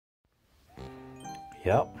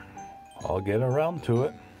Yep, I'll get around to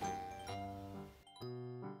it.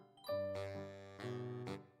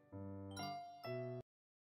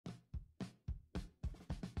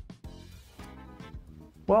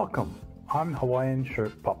 Welcome, I'm Hawaiian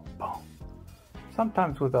Shirt Papa.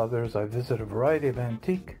 Sometimes with others I visit a variety of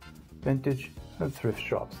antique, vintage, and thrift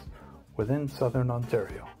shops within southern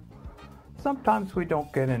Ontario. Sometimes we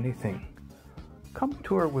don't get anything. Come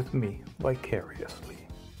tour with me vicariously.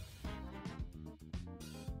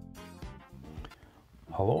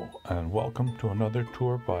 Hello and welcome to another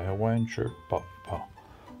tour by Hawaiian Shirt Papa.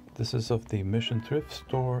 This is of the Mission Thrift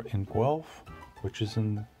store in Guelph, which is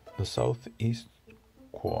in the southeast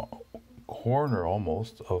corner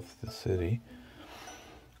almost of the city.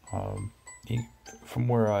 From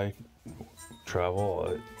where I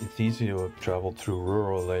travel, it's easy to travel through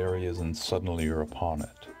rural areas and suddenly you're upon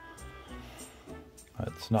it.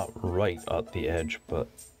 It's not right at the edge, but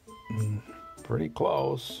pretty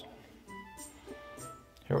close.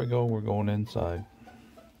 Here we go, we're going inside.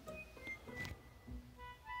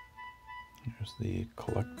 Here's the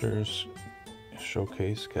collector's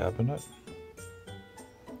showcase cabinet.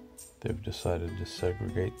 They've decided to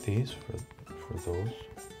segregate these for those.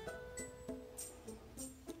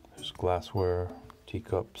 There's glassware,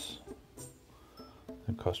 teacups,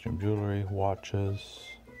 and costume jewelry, watches.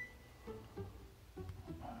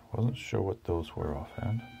 I wasn't sure what those were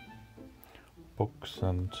offhand. Books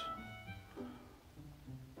and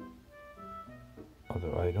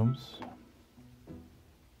other items.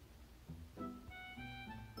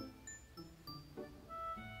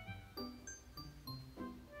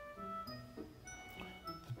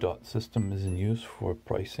 The dot system is in use for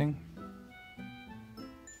pricing.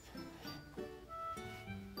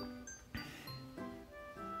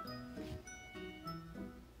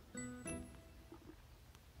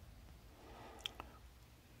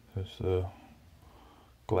 There's the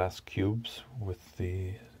glass cubes with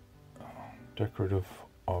the decorative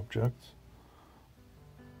objects,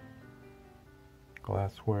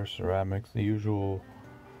 glassware, ceramics, the usual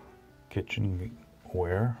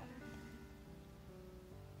kitchenware.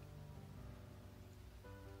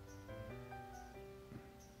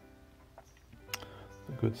 It's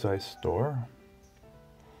a good sized store.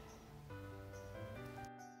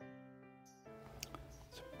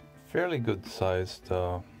 It's a fairly good sized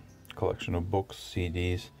collection of books,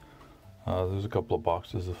 CDs. There's a couple of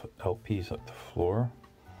boxes of LPs at the floor.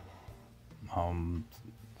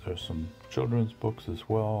 There's some children's books as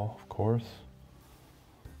well, of course.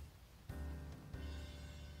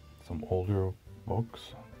 Some older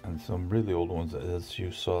books and some really old ones. As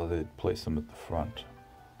you saw, they'd place them at the front.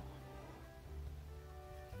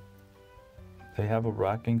 They have a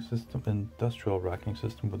racking system, industrial racking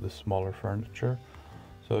system with the smaller furniture.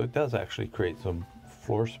 So it does actually create some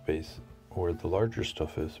floor space where the larger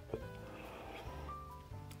stuff is, but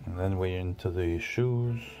and then we're into the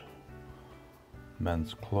shoes,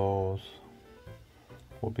 men's clothes.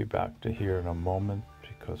 We'll be back to here in a moment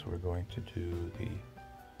because we're going to do the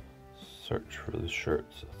search for the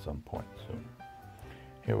shirts at some point soon.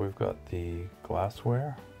 Here we've got the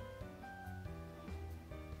glassware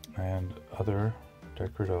and other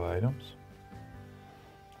decorative items.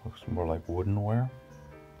 Looks more like woodenware.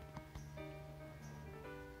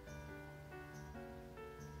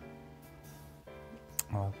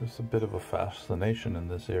 There's a bit of a fascination in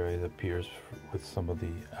this area that appears with some of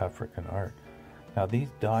the African art. Now these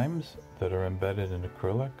dimes that are embedded in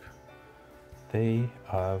acrylic, they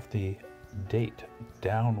have the date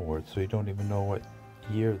downwards, so you don't even know what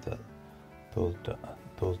year that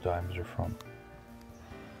those dimes are from.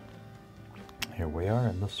 Here we are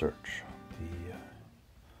in the search.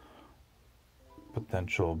 The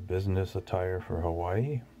potential business attire for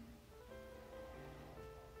Hawaii.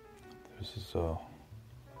 This is a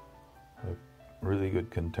really good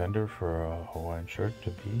contender for a Hawaiian shirt to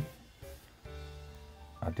be.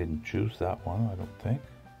 I didn't choose that one, I don't think.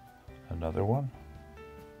 Another one.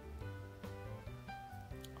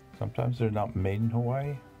 Sometimes they're not made in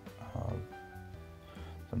Hawaii.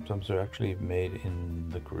 Sometimes they're actually made in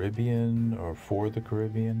the Caribbean or for the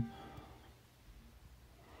Caribbean.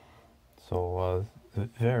 So it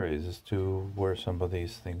varies as to where some of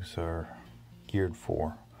these things are geared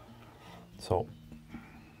for. So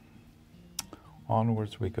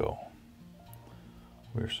onwards we go.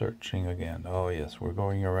 We're searching again. Oh yes, we're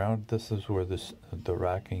going around. This is where the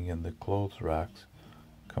racking and the clothes racks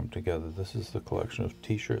come together. This is the collection of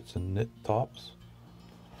t-shirts and knit tops,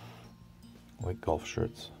 like golf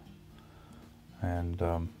shirts. And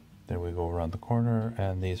then we go around the corner,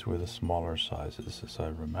 and these were the smaller sizes, as I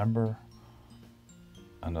remember.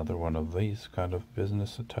 Another one of these kind of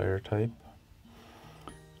business attire type.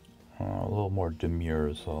 A little more demure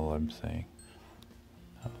is all I'm saying.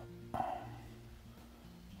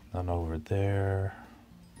 Then over there,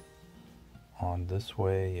 on this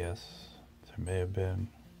way, yes, there may have been.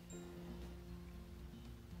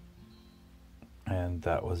 And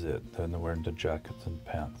that was it. Then we're into jackets and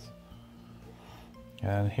pants.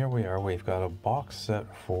 And here we are. We've got a box set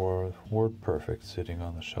for WordPerfect sitting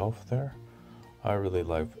on the shelf there. I really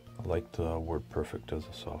liked WordPerfect as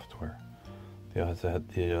a software. They also had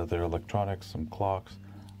the other electronics, some clocks,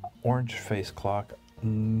 orange face clock.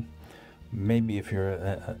 Maybe if you're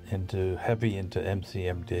heavy into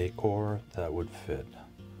MCM decor, that would fit.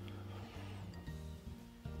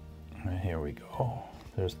 And here we go.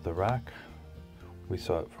 There's the rack. We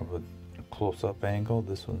saw it from a close-up angle.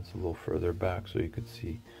 This one's a little further back so you could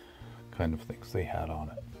see kind of things they had on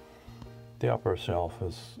it. The upper shelf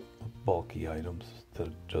is bulky items that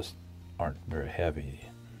just aren't very heavy,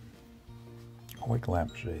 like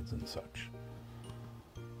lampshades and such.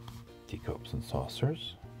 Teacups and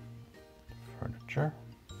saucers. Furniture.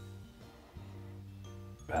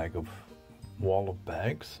 Wall of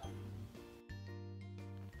bags.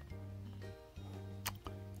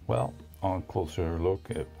 Well, on closer look,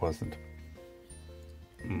 it wasn't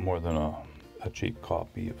more than a cheap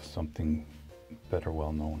copy of something better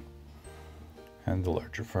well known. And the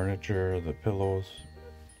larger furniture, the pillows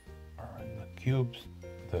are in the cubes,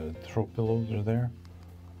 the throw pillows are there.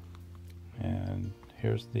 And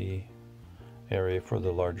here's the area for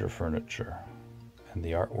the larger furniture and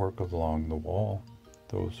the artwork along the wall.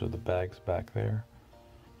 Those are the bags back there.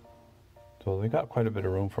 So they got quite a bit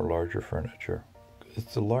of room for larger furniture.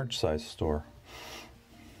 It's a large size store.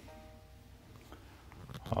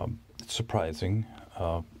 It's surprising.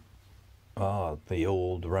 The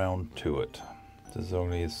old round to it. This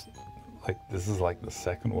is like the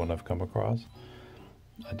second one I've come across.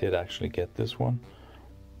 I did actually get this one.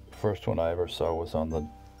 The first one I ever saw was on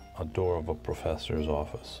a door of a professor's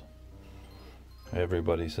office.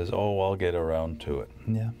 Everybody says, "Oh, I'll get around to it."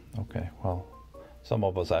 Yeah, okay. Well, some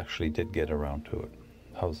of us actually did get around to it.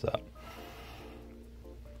 How's that?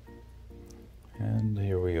 And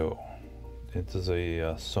here we go. It is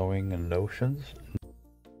a sewing and notions,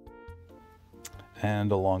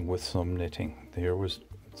 and along with some knitting. There was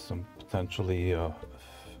some potentially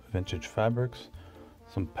vintage fabrics,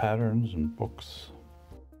 some patterns and books.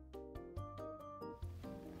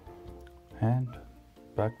 And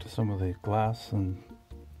back to some of the glass and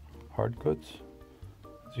hard goods.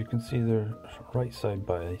 As you can see, they're right side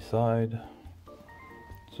by side.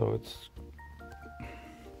 So it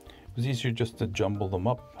was easier just to jumble them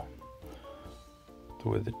up. The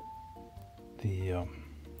way the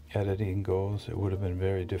editing goes, it would have been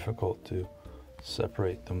very difficult to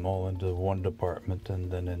separate them all into one department and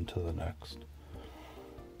then into the next.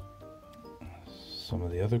 Some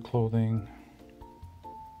of the other clothing.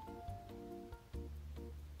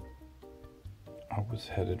 I was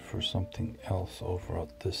headed for something else over on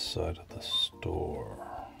this side of the store.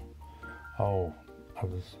 Oh,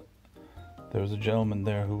 there was a gentleman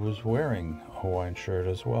there who was wearing a Hawaiian shirt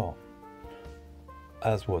as well,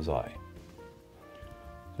 as was I.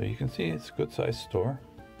 So you can see it's a good sized store.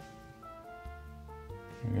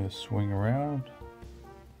 I'm going to swing around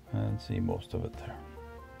and see most of it there.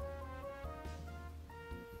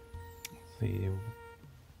 The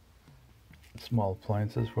small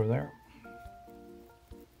appliances were there.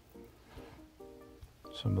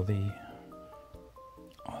 Some of the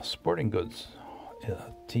sporting goods,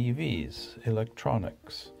 TVs,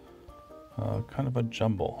 electronics, kind of a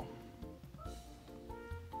jumble.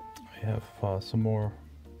 I have some more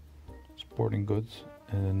sporting goods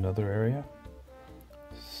in another area.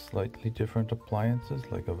 Slightly different appliances,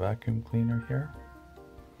 like a vacuum cleaner here.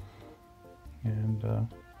 And,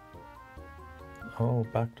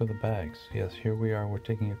 back to the bags. Yes, here we are. We're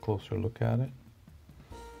taking a closer look at it.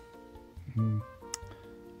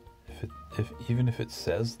 Even if it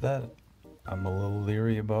says that, I'm a little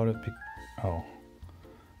leery about it.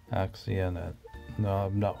 Axiana. No,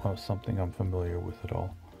 not something I'm familiar with at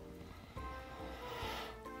all.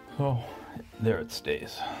 So, there it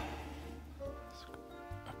stays.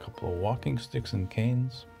 A couple of walking sticks and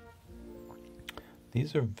canes.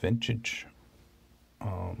 These are vintage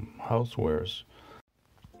housewares.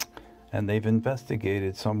 And they've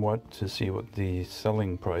investigated somewhat to see what the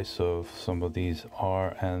selling price of some of these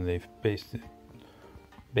are, and they've based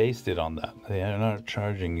it on that. They are not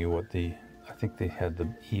charging you I think they had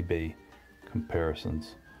the eBay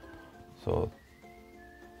comparisons. So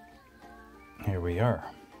here we are.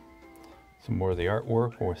 Some more of the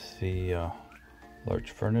artwork with the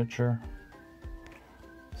large furniture,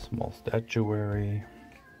 small statuary,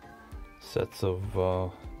 sets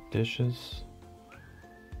of dishes.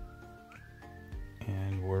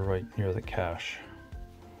 And we're right near the cash.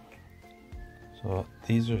 So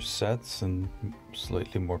these are sets and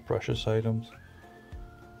slightly more precious items.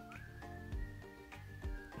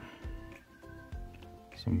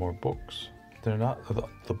 Some more books. They're not,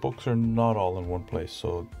 the books are not all in one place,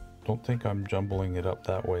 so don't think I'm jumbling it up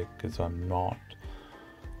that way, because I'm not.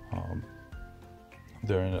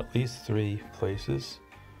 They're in at least 3 places.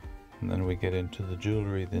 And then we get into the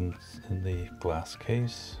jewelry in the glass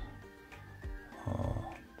case.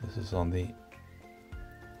 This is on the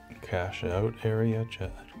cash out area,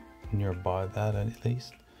 nearby that at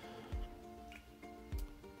least.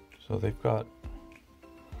 So they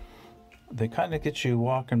kind of get you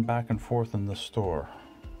walking back and forth in the store.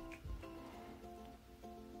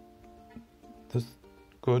 There's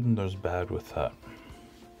good and there's bad with that.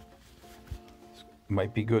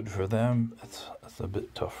 Might be good for them, it's a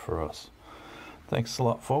bit tough for us. Thanks a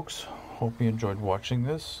lot, folks. Hope you enjoyed watching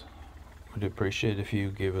this. Would appreciate if you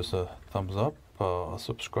gave us a thumbs up, a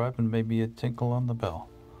subscribe, and maybe a tinkle on the bell.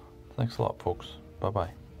 Thanks a lot, folks.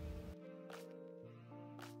 Bye-bye.